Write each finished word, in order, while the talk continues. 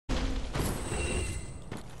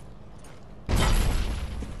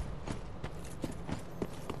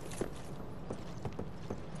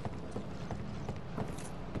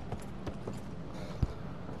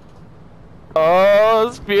Oh,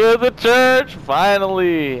 Spear of the Church,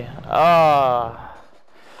 finally. Ah,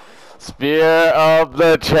 Spear of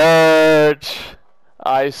the Church.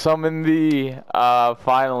 I summon thee.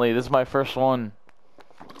 Finally, this is my first one.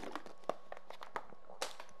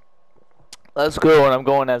 Let's go, and I'm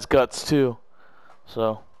going as Guts too.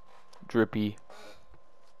 So, drippy.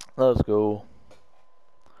 Let's go.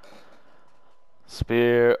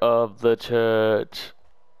 Spear of the Church.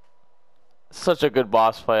 Such a good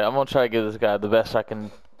boss fight. I'm gonna try to give this guy the best I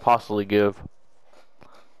can possibly give.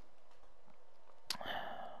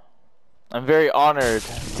 I'm very honored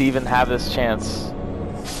to even have this chance.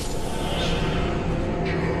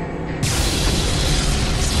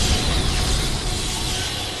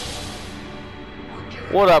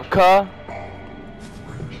 What up, cuh?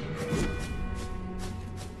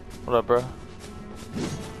 What up, bro?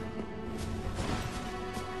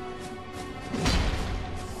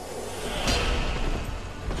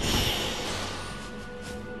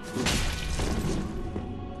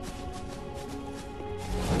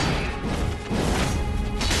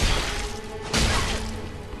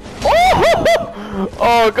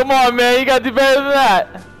 Oh, come on, man. You gotta do better than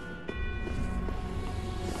that.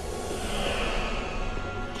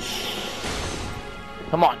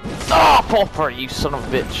 Come on. Oh, fall for it, you son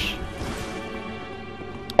of a bitch.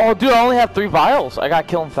 Oh, dude, I only have 3 vials. I gotta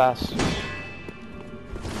kill him fast.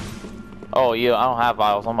 Oh, yeah, I don't have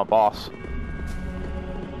vials. I'm a boss.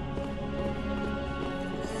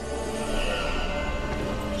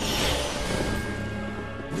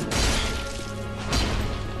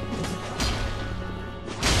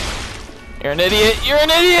 You're an idiot. You're an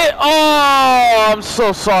idiot. Oh, I'm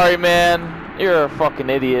so sorry, man. You're a fucking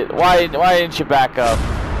idiot. Why didn't you back up?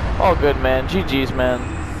 All good, man. GG's, man.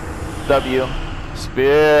 W.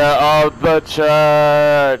 Spear of the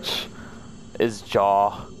Church is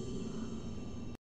Jaw.